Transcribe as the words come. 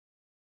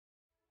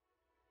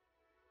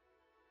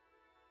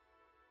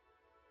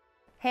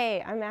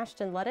Hey, I'm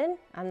Ashton Ludden.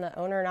 I'm the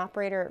owner and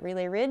operator at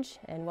Relay Ridge,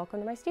 and welcome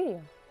to my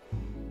studio.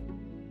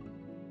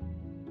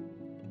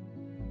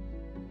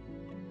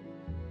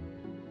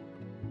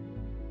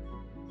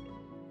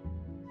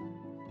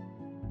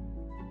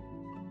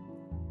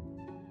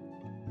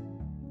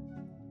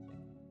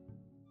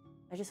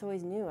 I just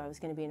always knew I was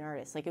going to be an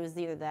artist. Like, it was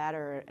either that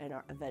or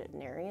a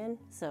veterinarian,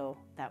 so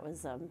that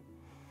was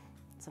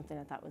something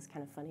I thought was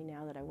kind of funny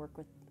now that I work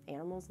with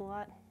animals a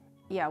lot.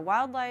 Yeah,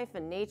 wildlife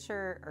and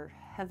nature are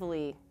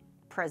heavily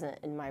present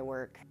in my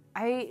work.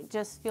 I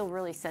just feel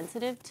really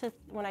sensitive to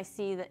when I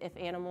see that if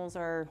animals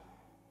are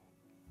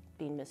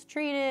being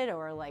mistreated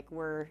or like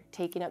we're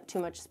taking up too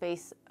much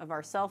space of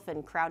ourselves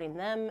and crowding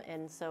them,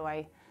 and so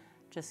I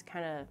just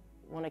kind of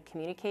want to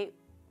communicate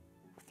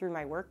through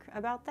my work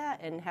about that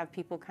and have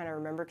people kind of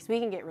remember, because we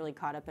can get really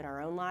caught up in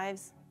our own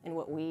lives and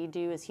what we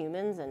do as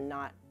humans and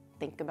not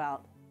think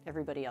about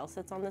everybody else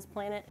that's on this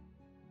planet.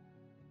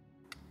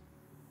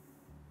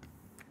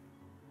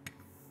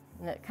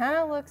 And it kind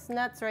of looks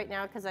nuts right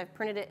now because I've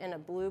printed it in a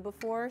blue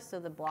before,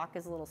 so the block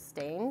is a little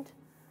stained.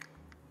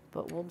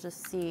 But we'll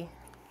just see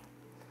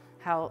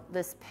how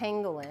this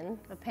pangolin,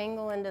 a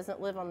pangolin doesn't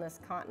live on this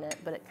continent,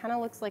 but it kind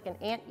of looks like an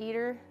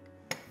anteater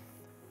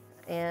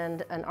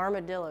and an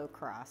armadillo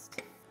crossed.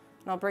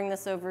 And I'll bring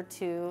this over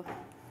to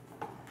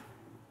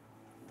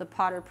the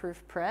Potterproof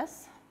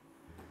press.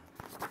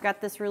 I've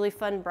got this really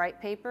fun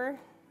bright paper.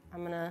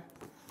 I'm gonna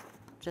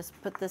just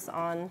put this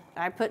on.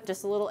 I put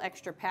just a little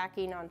extra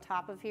packing on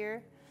top of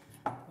here.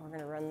 We're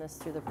gonna run this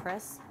through the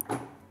press.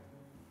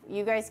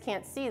 You guys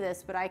can't see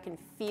this, but I can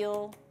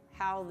feel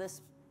how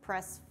this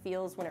press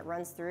feels when it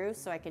runs through,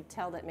 so I could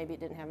tell that maybe it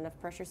didn't have enough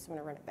pressure, so I'm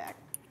gonna run it back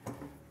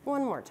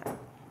one more time.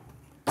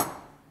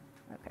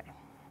 Okay.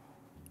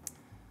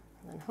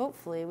 And then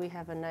hopefully we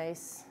have a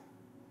nice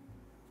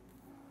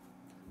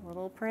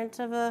little print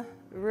of a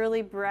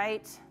really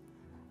bright,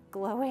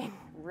 glowing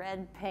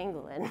red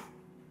pangolin.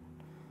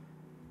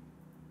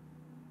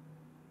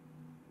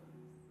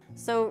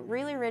 So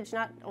Relay Ridge,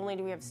 not only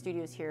do we have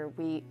studios here,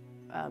 we,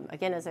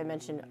 again, as I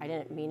mentioned, I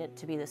didn't mean it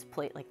to be this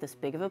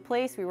big of a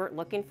place. We weren't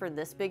looking for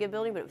this big a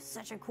building, but it was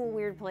such a cool,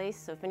 weird place.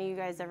 So if any of you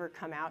guys ever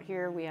come out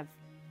here,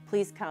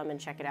 please come and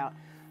check it out.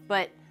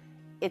 But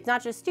it's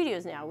not just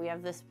studios now. We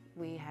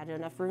had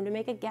enough room to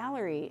make a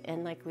gallery,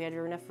 and we had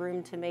enough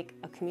room to make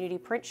a community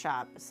print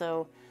shop.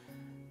 So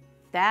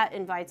that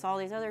invites all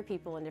these other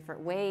people in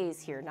different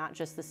ways here, not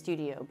just the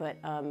studio, but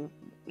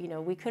you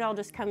know, we could all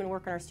just come and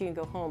work in our studio and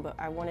go home, but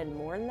I wanted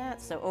more than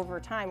that. So over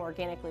time,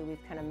 organically,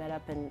 we've kind of met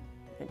up and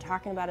been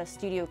talking about a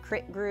studio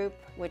crit group,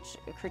 which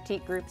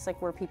critique groups,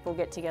 like where people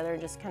get together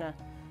and just kind of,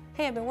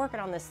 hey, I've been working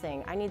on this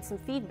thing. I need some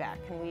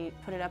feedback. Can we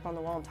put it up on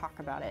the wall and talk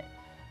about it?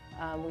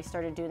 We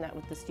started doing that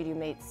with the studio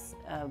mates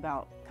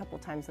about a couple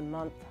times a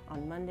month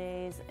on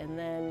Mondays. And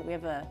then we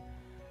have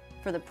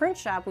for the print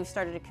shop, we've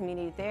started a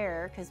community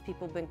there because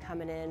people have been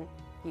coming in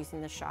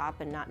using the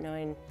shop and not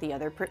knowing the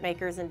other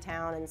printmakers in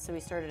town. And so we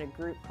started a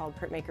group called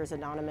Printmakers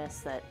Anonymous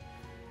that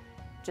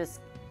just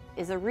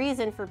is a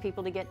reason for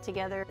people to get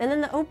together. And then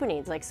the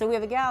openings, so we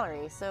have a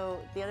gallery. So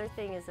the other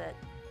thing is that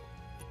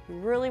we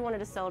really wanted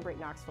to celebrate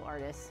Knoxville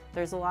artists.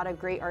 There's a lot of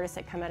great artists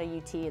that come out of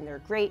UT and they're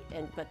great,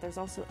 but there's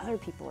also other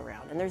people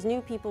around and there's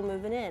new people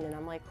moving in, and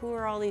I'm like, who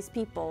are all these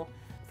people?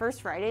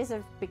 First Fridays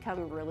have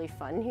become really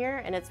fun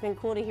here, and it's been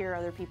cool to hear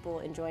other people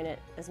enjoying it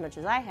as much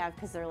as I have,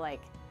 because they're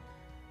like,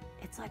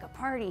 it's like a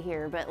party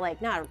here, but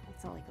it's not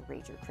like a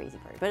rage or crazy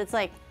party, but it's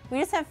like, we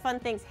just have fun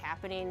things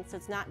happening, so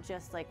it's not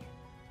just like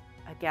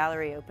a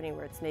gallery opening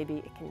where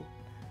it can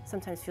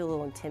sometimes feel a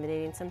little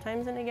intimidating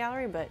sometimes in a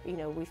gallery, but you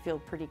know, we feel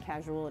pretty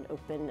casual and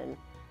open and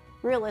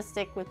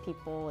realistic with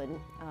people, and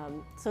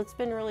so it's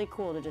been really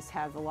cool to just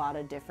have a lot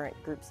of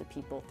different groups of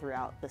people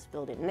throughout this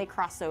building, and they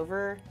cross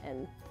over,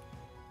 and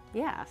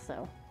yeah,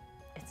 so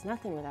it's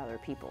nothing without other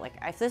people.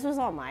 If this was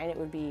all mine, it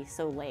would be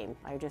so lame.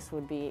 I just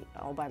would be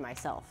all by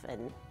myself,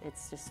 and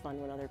it's just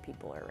fun when other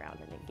people are around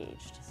and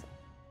engaged. So.